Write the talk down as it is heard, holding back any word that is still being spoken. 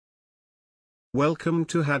Welcome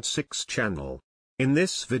to had6 channel. In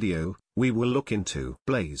this video, we will look into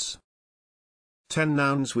blaze. 10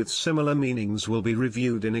 nouns with similar meanings will be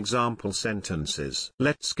reviewed in example sentences.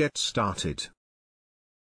 Let's get started.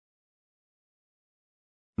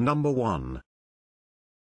 Number 1.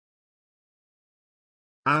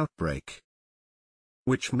 Outbreak,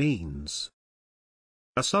 which means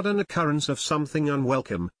a sudden occurrence of something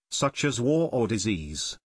unwelcome, such as war or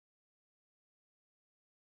disease.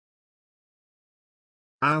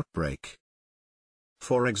 Outbreak.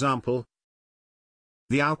 For example,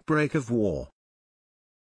 the outbreak of war.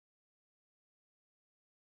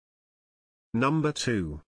 Number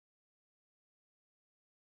 2.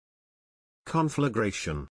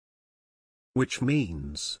 Conflagration, which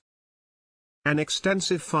means an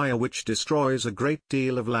extensive fire which destroys a great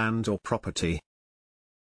deal of land or property.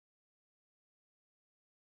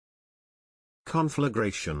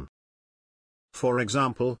 Conflagration. For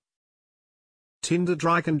example,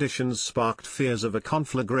 dry conditions sparked fears of a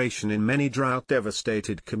conflagration in many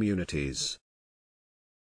drought-devastated communities.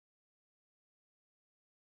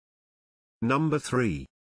 Number 3.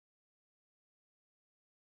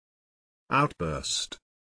 Outburst,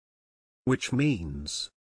 which means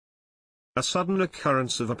a sudden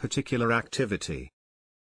occurrence of a particular activity.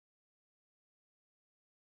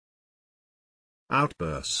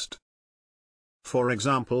 Outburst. For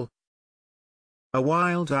example, a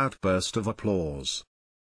wild outburst of applause.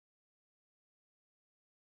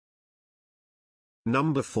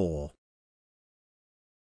 Number 4.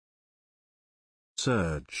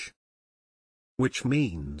 Surge, which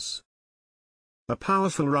means a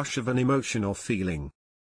powerful rush of an emotion or feeling.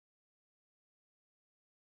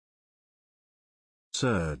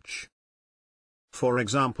 Surge. For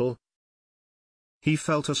example, he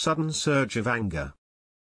felt a sudden surge of anger.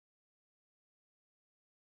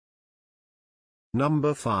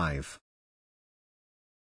 Number 5.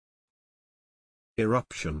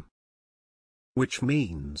 Eruption, which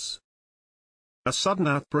means a sudden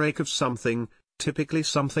outbreak of something, typically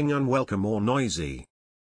something unwelcome or noisy.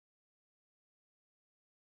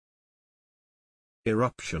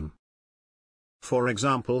 Eruption. For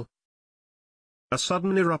example, a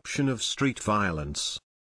sudden eruption of street violence.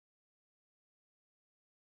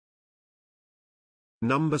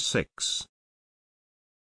 Number 6.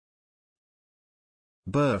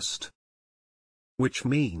 Burst, which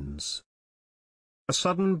means a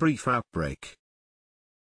sudden brief outbreak.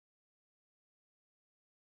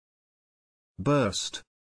 Burst.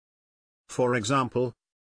 For example,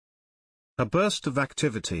 a burst of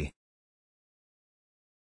activity.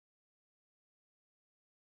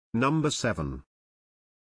 Number 7.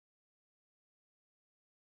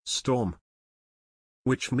 Storm,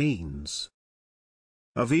 which means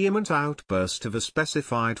a vehement outburst of a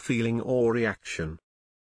specified feeling or reaction.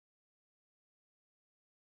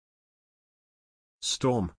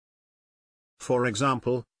 Storm. For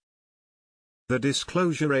example, the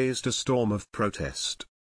disclosure raised a storm of protest.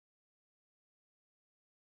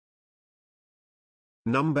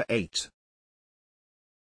 Number 8.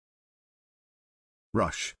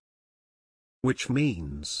 Rush, which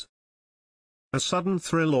means a sudden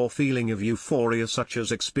thrill or feeling of euphoria such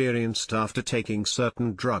as experienced after taking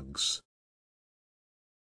certain drugs.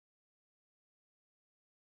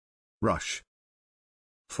 Rush.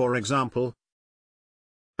 For example,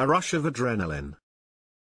 a rush of adrenaline.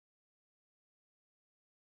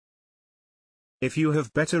 If you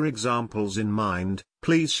have better examples in mind,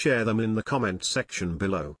 please share them in the comment section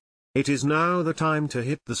below. It is now the time to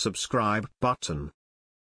hit the subscribe button.